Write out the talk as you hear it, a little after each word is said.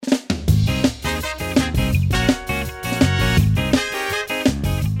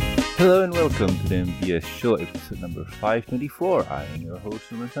Hello and welcome to the MBS Show, episode number 524. I am your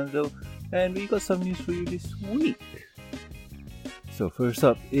host, Ruben Sanzo, and we got some news for you this week. So first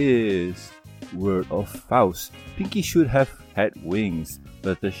up is Word of Faust. Pinky should have had wings.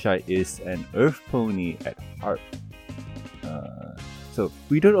 Fluttershy is an earth pony at heart. So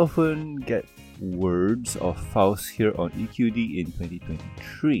we don't often get words of Faust here on EQD in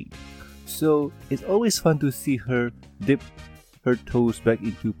 2023. So it's always fun to see her dip her toes back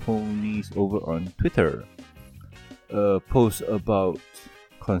into ponies over on Twitter. A post about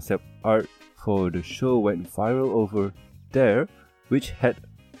concept art for the show went viral over there, which had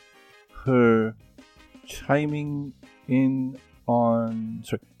her chiming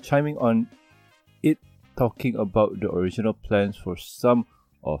on it, talking about the original plans for some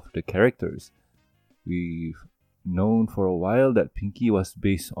of the characters. We've known for a while that Pinky was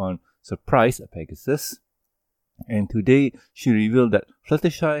based on Surprise, a Pegasus, and today she revealed that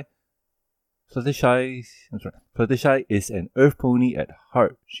Fluttershy is an earth pony at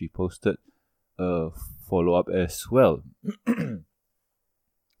heart. She posted a follow-up as well.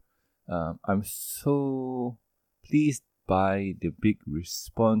 I'm so pleased by the big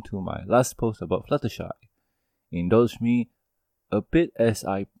response to my last post about Fluttershy. Indulge me a bit as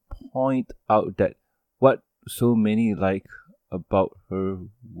I point out that what so many like about her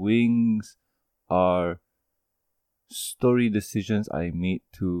wings are story decisions I made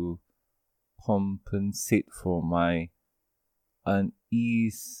to compensate for my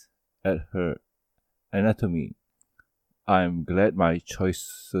unease at her anatomy. I'm glad my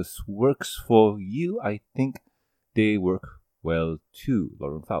choices works for you. I think they work well too,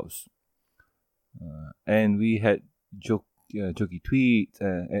 Lauren Faust. And we had jokey tweets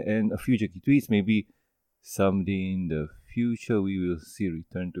and a few jokey tweets. Maybe someday in the future we will see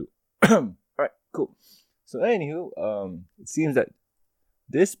return to. Alright, cool. So anywho, it seems that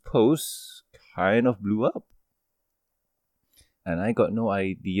this post kind of blew up. And I got no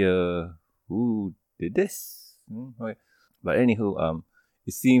idea who did this. Okay. But anywho,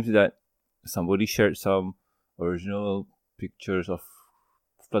 it seems that somebody shared some original pictures of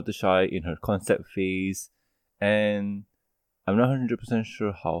Fluttershy in her concept phase, and I'm not 100%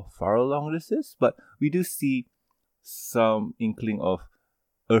 sure how far along this is, but we do see some inkling of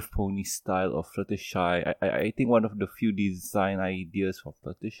Earth Pony style of Fluttershy. I think one of the few design ideas for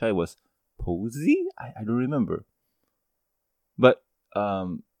Fluttershy was Posy? I don't remember. But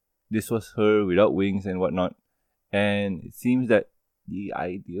this was her without wings and whatnot, and it seems that the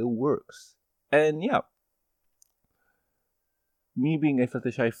idea works. And yeah, me being a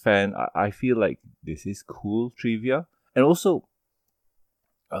Fluttershy fan, I feel like this is cool trivia. And also,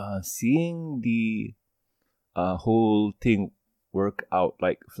 seeing the whole thing work out,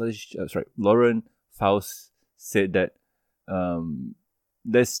 like Lauren Faust said that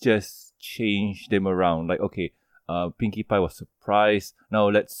let's just change them around. Like, okay, Pinkie Pie was surprised. Now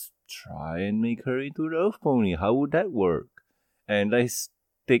let's try and make her into the Earth Pony. How would that work? And let's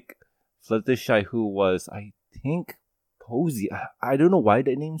take Fluttershy, who was, I think, Posy. I don't know why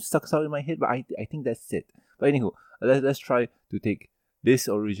that name stuck out in my head, but I think that's it. But anywho, let's try to take this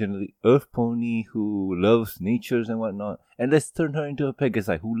originally Earth Pony who loves natures and whatnot, and let's turn her into a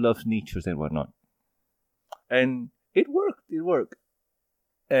Pegasi who loves natures and whatnot. And it worked.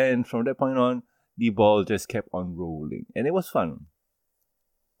 And from that point on, the ball just kept on rolling, and it was fun.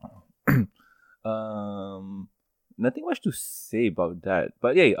 Nothing much to say about that,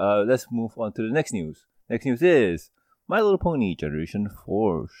 but yeah, let's move on to the next news. Next news is My Little Pony Generation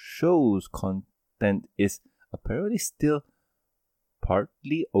 4 show's content is apparently still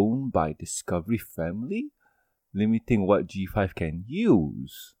partly owned by Discovery Family, limiting what G5 can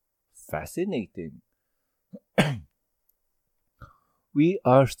use. Fascinating. We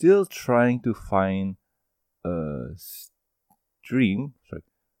are still trying to find a stream.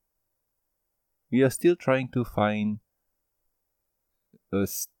 We are still trying to find a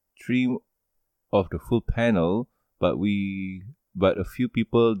stream of the full panel, but a few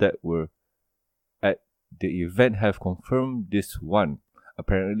people that were at the event have confirmed this one.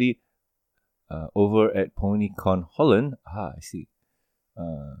 Apparently, over at PonyCon Holland, I see.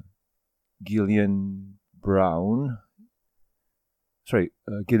 Gillian Barrow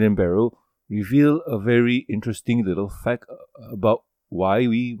revealed a very interesting little fact about why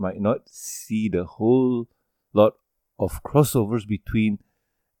we might not see the whole lot of crossovers between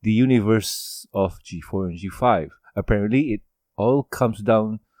the universe of G4 and G5. Apparently, it all comes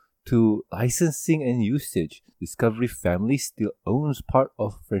down to licensing and usage. Discovery Family still owns part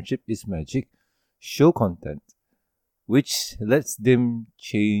of Friendship is Magic show content, which lets them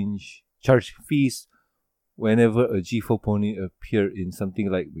charge fees whenever a G4 pony appear in something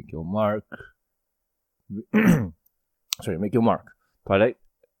like Make Your Mark, Make Your Mark, Twilight,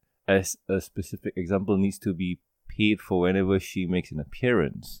 as a specific example, needs to be paid for whenever she makes an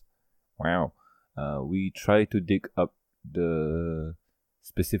appearance. Wow. We try to dig up the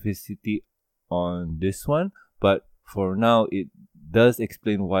specificity on this one, but for now, it does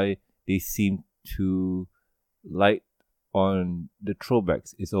explain why they seem to light on the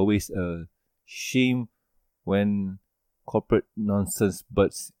throwbacks. It's always a shame when corporate nonsense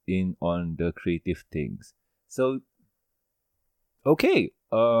butts in on the creative things. So, okay,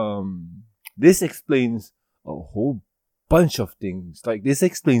 this explains a whole bunch of things. Like, this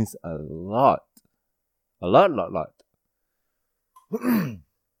explains a lot. A lot.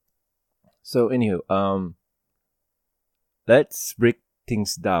 So, anywho, let's break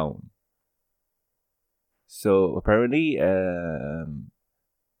things down. So, apparently, a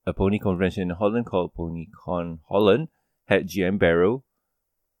pony convention in Holland called PonyCon Holland had GM Barrow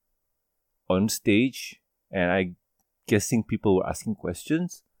on stage, and I'm guessing people were asking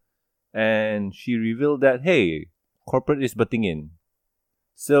questions, and she revealed that, hey, corporate is butting in.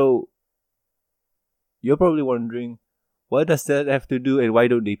 So, you're probably wondering, what does that have to do and why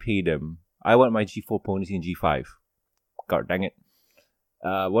don't they pay them? I want my G4 ponies in G5. God dang it.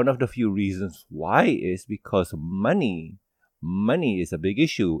 One of the few reasons why is because money. Money is a big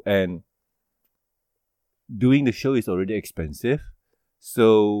issue, and doing the show is already expensive.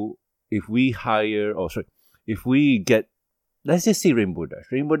 So if we get, let's just say Rainbow Dash.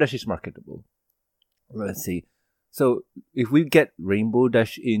 Rainbow Dash is marketable. Let's see. So if we get Rainbow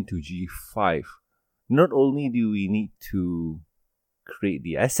Dash into G5, not only do we need to create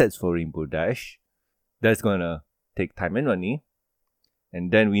the assets for Rainbow Dash, that's gonna take time and money,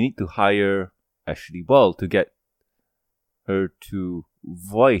 and then we need to hire Ashley Ball to get her to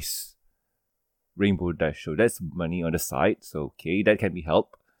voice Rainbow Dash. So that's money on the side. So okay, that can be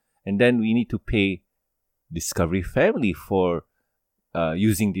helped. And then we need to pay Discovery Family for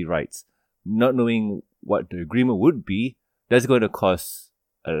using the rights. Not knowing what the agreement would be, that's going to cost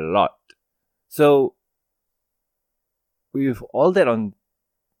a lot. So with all that on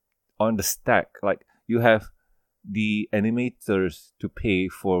the stack, like you have the animators to pay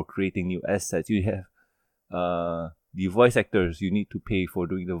for creating new assets. You have the voice actors you need to pay for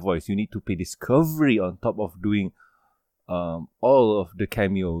doing the voice. You need to pay Discovery on top of doing all of the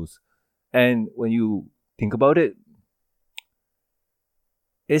cameos. And when you think about it,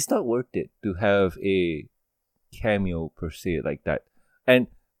 it's not worth it to have a cameo per se like that. And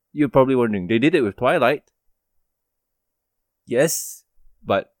you're probably wondering, they did it with Twilight. Yes,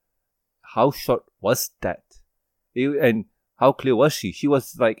 but how short was that? And how clear was she? She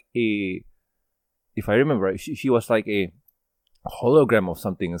was like if I remember right, she was like a hologram of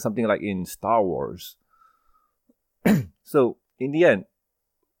something like in Star Wars. So in the end,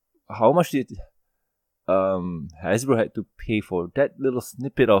 how much did Hasbro had to pay for that little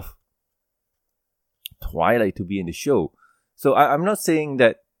snippet of Twilight to be in the show? So I'm not saying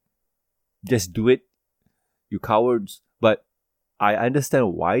that just do it, you cowards, but I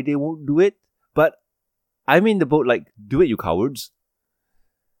understand why they won't do it. But I'm in the boat like, do it, you cowards.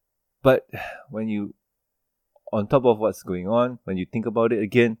 But when you, on top of what's going on, when you think about it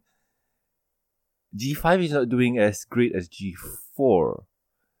again, G5 is not doing as great as G4.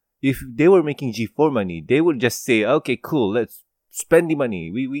 If they were making G4 money, they would just say, okay, cool, let's spend the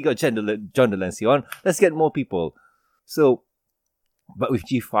money. We got John Delancey on, let's get more people. So, but with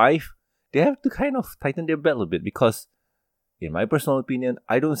G5, they have to kind of tighten their belt a bit because, in my personal opinion,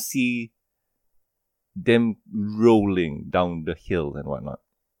 I don't see them rolling down the hill and whatnot.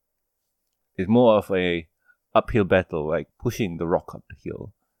 It's more of a uphill battle, like pushing the rock up the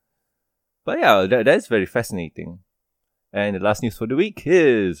hill. But yeah, that's very fascinating. And the last news for the week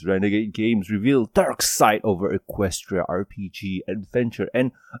is Renegade Games reveal Dark Side over Equestria RPG adventure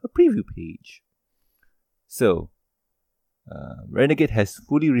and a preview page. So, Renegade has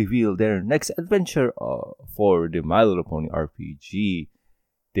fully revealed their next adventure for the My Little Pony RPG.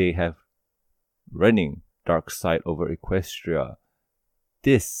 They have running Dark Side over Equestria.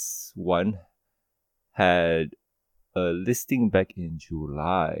 This one had a listing back in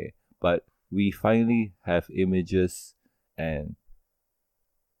July, but we finally have images and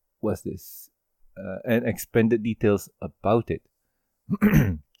what's this? And expanded details about it.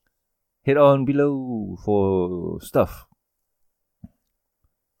 Head on below for stuff.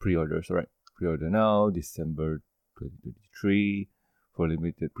 Pre-orders, alright. Pre-order now, December 2023. For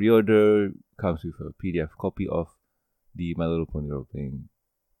limited pre-order, comes with a PDF copy of the My Little Pony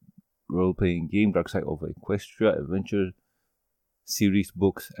role-playing game Dark Side over Equestria Adventure series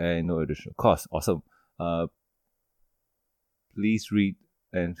books and no additional cost. Awesome. Please read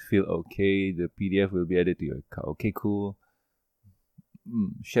and feel okay. The PDF will be added to your account. Okay, cool.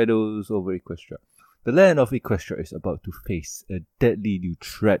 Shadows over Equestria. The land of Equestria is about to face a deadly new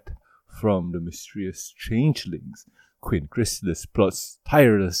threat from the mysterious changelings. Queen Chrysalis plots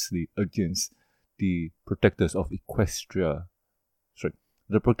tirelessly against the protectors of Equestria.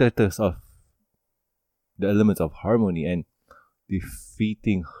 The protectors of the elements of harmony, and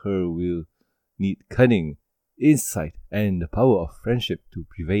defeating her will need cunning, insight, and the power of friendship to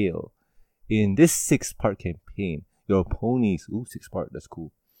prevail. In this 6-part campaign, your ponies... 6-part, that's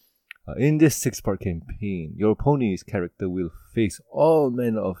cool. In this 6-part campaign, your pony's character will face all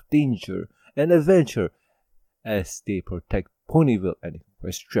manner of danger and adventure as they protect Ponyville and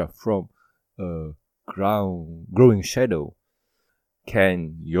Equestria from a growing shadow.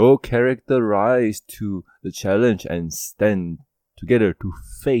 Can your character rise to the challenge and stand together to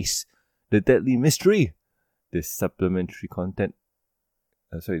face the deadly mystery? This supplement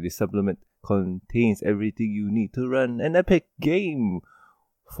contains everything you need to run an epic game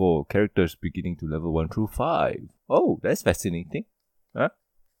for characters beginning to level 1 through 5. Oh, that's fascinating.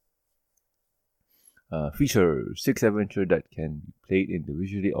 Feature 6 adventures that can be played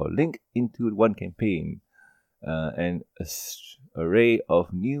individually or linked into one campaign. And an array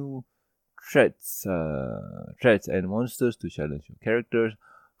of new threats and monsters to challenge your characters.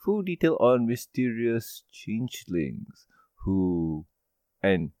 Full detail on mysterious changelings full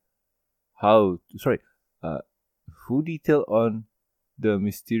detail on the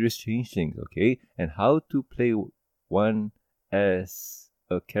mysterious changelings, okay, and how to play one as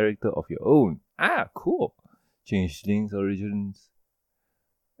a character of your own. Cool. Changelings origins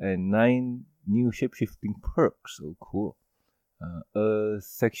and 9 new shape-shifting perks. So cool. A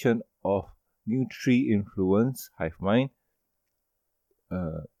section of new tree influence, hive mind,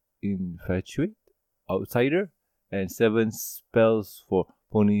 infatuate, outsider, and 7 spells for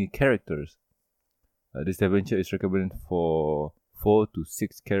pony characters. This adventure is recommended for 4 to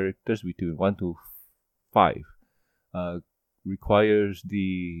 6 characters between 1 to 5. Requires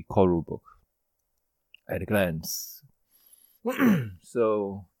the core rulebook at a glance.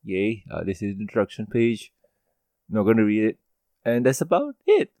 So, yay. This is the introduction page. Not going to read it. And that's about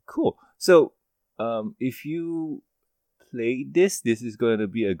it. Cool. So, if you play this is going to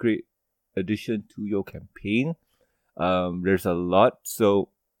be a great addition to your campaign. There's a lot. So,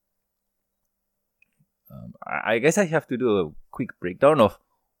 I guess I have to do a quick breakdown of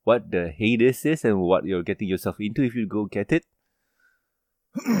what the Hades is and what you're getting yourself into if you go get it.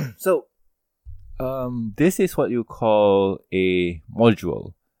 So, this is what you call a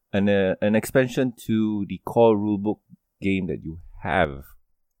module, an expansion to the core rulebook game that you have.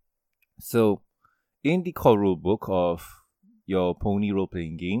 So, in the core rulebook of your pony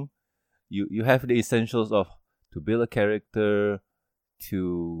role-playing game, you have the essentials of to build a character,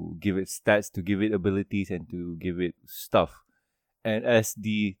 to give it stats, to give it abilities, and to give it stuff. And as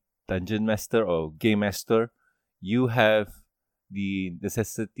the dungeon master or game master, you have the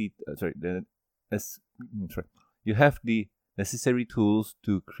you have the necessary tools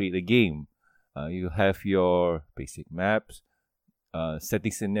to create a game. You have your basic maps,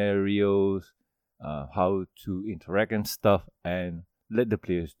 setting scenarios, how to interact and stuff, and let the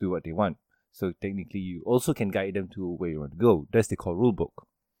players do what they want. So technically, you also can guide them to where you want to go. That's the core rulebook.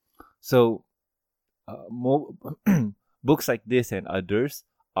 So, more books like this and others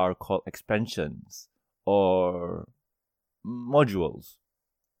are called expansions or modules.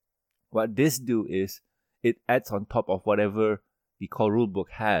 What this do is it adds on top of whatever the core rulebook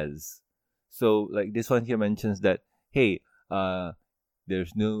has. So, like this one here mentions that, hey,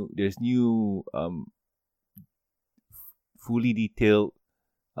 there's new fully detailed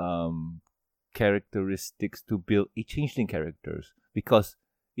characteristics to build a changeling characters, because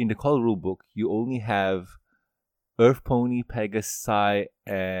in the core rulebook you only have Earth Pony, Pegasi,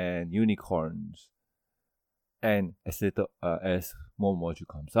 and Unicorns. And as more module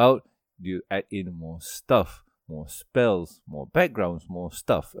comes out, you add in more stuff, more spells, more backgrounds, more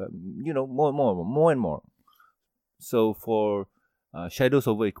stuff. More and more. So for Shadows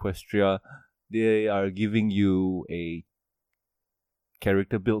over Equestria, they are giving you a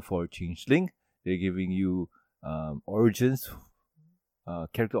character build for changeling. They're giving you character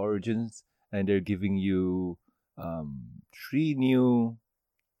origins, and they're giving you 3 new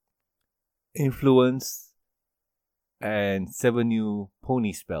influence and 7 new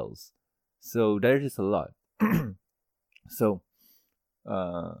pony spells. So there is a lot. So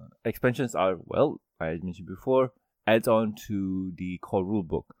expansions are, well, I mentioned before, adds on to the core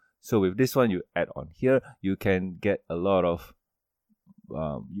rulebook. So with this one, you add on here, you can get a lot of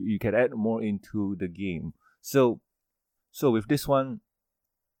you can add more into the game. So with this one,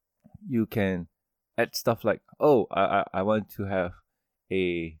 you can add stuff like, oh, I want to have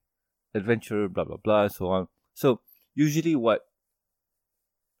a adventure, blah blah blah, so on. So usually what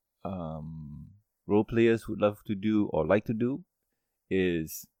role players would love to do or like to do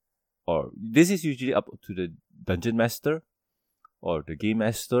is, or this is usually up to the dungeon master or the game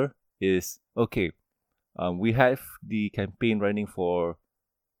master, is okay. We have the campaign running for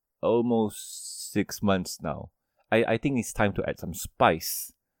almost 6 months now. I think it's time to add some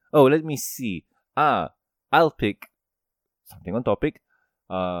spice. Oh, let me see. I'll pick something on topic.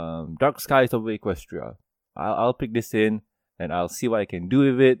 Dark Skies of Equestria. I'll pick this in and I'll see what I can do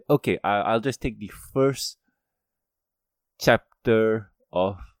with it. Okay, I'll just take the first chapter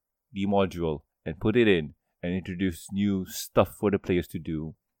of the module and put it in and introduce new stuff for the players to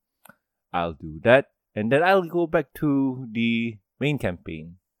do. I'll do that, and then I'll go back to the main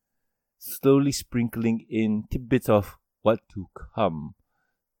campaign, slowly sprinkling in tidbits of what to come.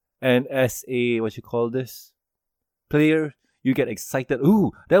 And as a, player, you get excited.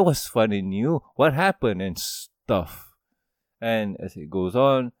 Ooh, that was fun and new. What happened and stuff. And as it goes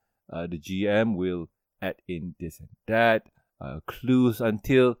on, the GM will add in this and that, clues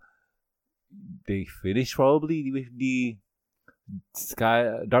until they finish probably with the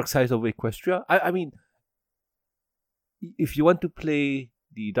Dark Skies of Equestria. I mean, if you want to play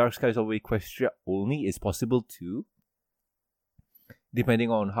the Dark Skies of Equestria only, it's possible too,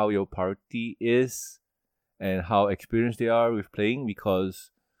 depending on how your party is and how experienced they are with playing,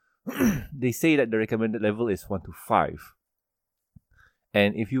 because they say that the recommended level is 1 to 5.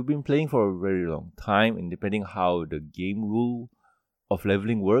 And if you've been playing for a very long time, and depending how the game rule of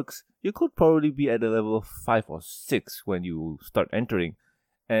leveling works, you could probably be at a level of 5 or 6 when you start entering.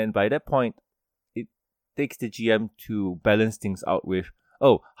 And by that point, it takes the GM to balance things out with,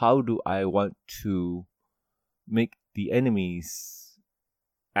 oh, how do I want to make the enemies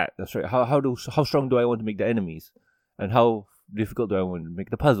how strong do I want to make the enemies, and how difficult do I want to make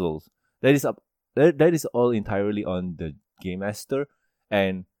the puzzles? That is all entirely on the game master.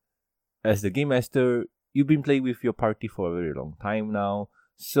 And as the game master, you've been playing with your party for a very long time now,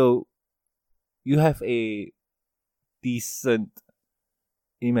 so you have a decent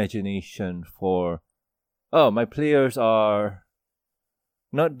imagination for, oh, my players are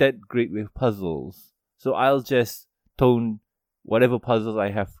not that great with puzzles, so I'll just tone whatever puzzles I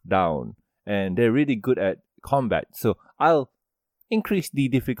have down, and they're really good at combat, so I'll increase the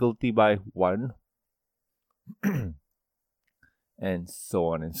difficulty by 1 and so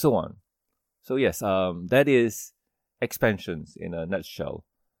on and so on. So yes, that is expansions in a nutshell.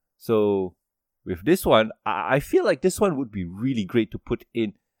 So with this one, I feel like this one would be really great to put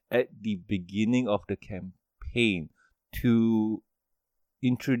in at the beginning of the campaign to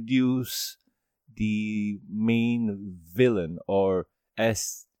introduce the main villain, or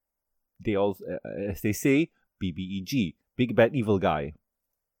as they say, BBEG, Big Bad Evil Guy.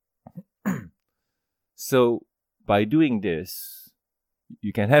 So by doing this,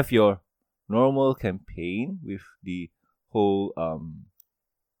 you can have your normal campaign with the whole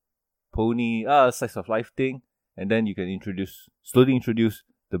pony slice of life thing, and then you can slowly introduce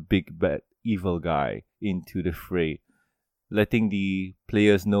the Big Bad Evil Guy into the fray, letting the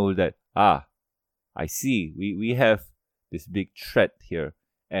players know that, I see, we have this big threat here,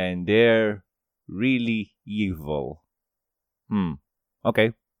 and they're really evil.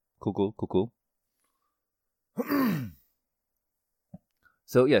 Okay, cool.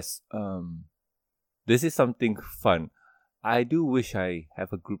 So yes, this is something fun. I do wish I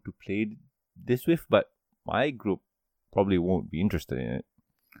have a group to play this with, but my group probably won't be interested in it.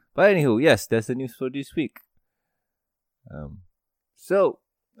 But anywho, yes, that's the news for this week. So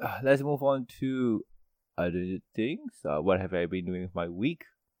let's move on to other things. What have I been doing with my week?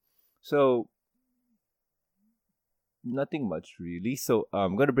 So nothing much really. So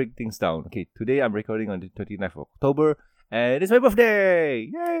I'm gonna break things down. Okay, today I'm recording on the 29th of October, and it's my birthday!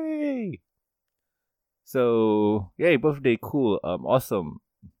 Yay! So yay, birthday, cool, awesome.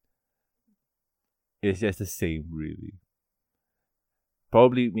 It's just the same, really.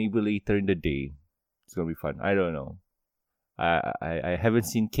 Probably maybe later in the day. It's gonna be fun. I don't know. I haven't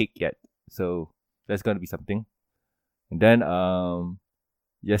seen cake yet, so that's gonna be something. And then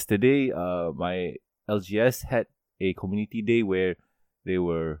yesterday my LGS had a community day where there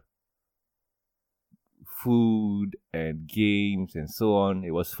were food and games and so on.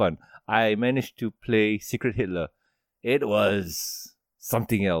 It was fun. I managed to play Secret Hitler. It was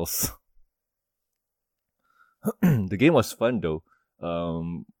something else. The game was fun though.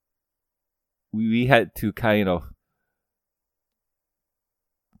 We had to kind of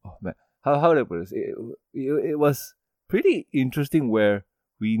how do I put this? It was pretty interesting where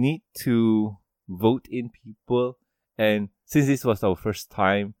we need to vote in people, and since this was our first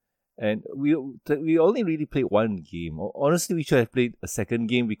time, and we only really played one game. Honestly, we should have played a second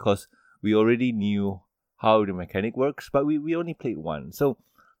game because we already knew how the mechanic works, but we only played one. So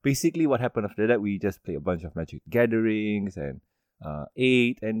basically what happened after that, we just played a bunch of Magic Gatherings and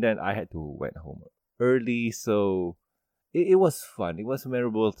ate, and then I had to went home early, so it was fun. It was a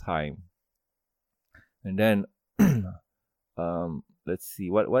memorable time. And then let's see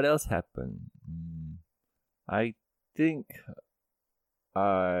what else happened. I think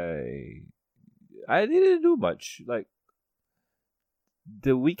I didn't do much. Like,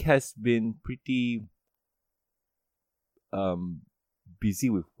 the week has been pretty busy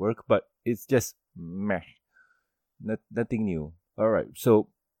with work, but it's just meh. Nothing new. Alright, so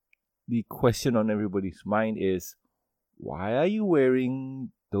the question on everybody's mind is, why are you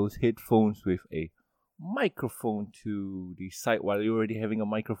wearing those headphones with a microphone to the side while you're already having a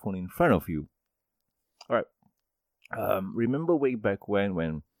microphone in front of you? Alright. Remember way back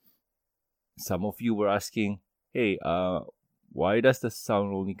when some of you were asking, hey, why does the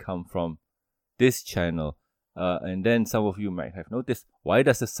sound only come from this channel? And then some of you might have noticed, why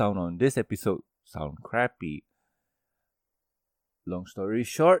does the sound on this episode sound crappy? Long story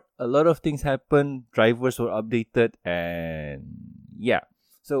short, a lot of things happened. Drivers were updated, and yeah.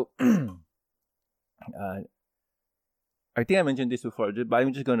 So I think I mentioned this before, but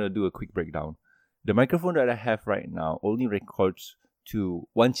I'm just gonna do a quick breakdown. The microphone that I have right now only records to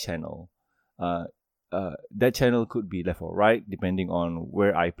one channel. That channel could be left or right depending on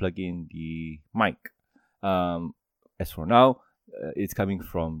where I plug in the mic. As for now, it's coming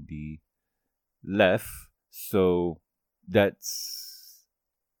from the left, so that's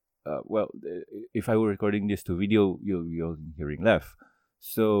if I were recording this to video, you'll be hearing left.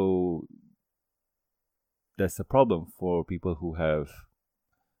 So that's a problem for people who have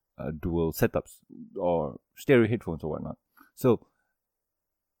dual setups or stereo headphones or whatnot. So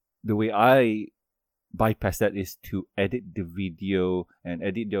the way I bypass that is to edit the video and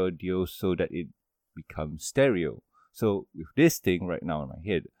edit the audio so that it becomes stereo. So with this thing right now in my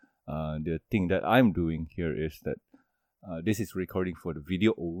head, the thing that I'm doing here is that this is recording for the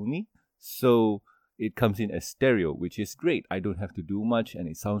video only, so it comes in as stereo, which is great. I don't have to do much, and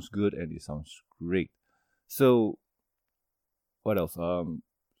it sounds good, and it sounds great. So what else?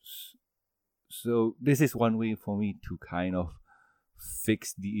 So this is one way for me to kind of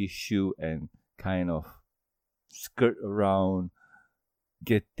fix the issue and kind of skirt around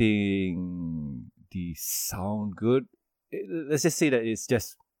getting the sound good. Let's just say that it's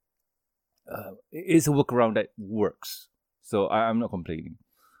just it's a workaround that works. So I'm not complaining.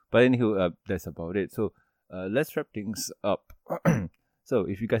 But anywho, that's about it. So let's wrap things up. So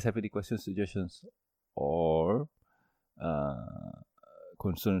if you guys have any questions, suggestions, or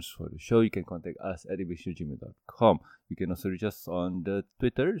concerns for the show, you can contact us at mbsshowgmail.com. You can also reach us on the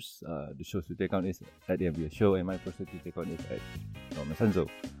Twitters. The show's Twitter account is at the MBS Show, and my personal Twitter account is at Norman Sanzo.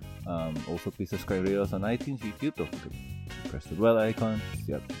 Also, please subscribe to us on iTunes, YouTube. Don't forget to press the bell icon to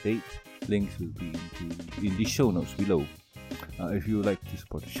stay up to date. Links will be in the show notes below. If you would like to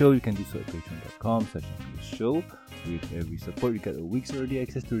support the show, you can do so at patreon.com/MBS Show. With every support, you get a week's early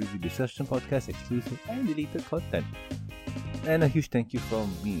access to review discussion, podcast, exclusive, and deleted content. And a huge thank you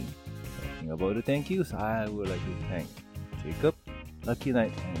from me. Talking about the thank yous, I would like to thank Jacob, Lucky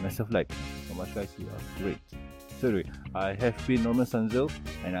Knight, and Mess of Light. Thank you so much, guys. You are great. So anyway, I have been Norman Sanzo,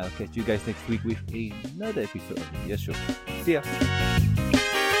 and I'll catch you guys next week with another episode of the MBS Show. See ya!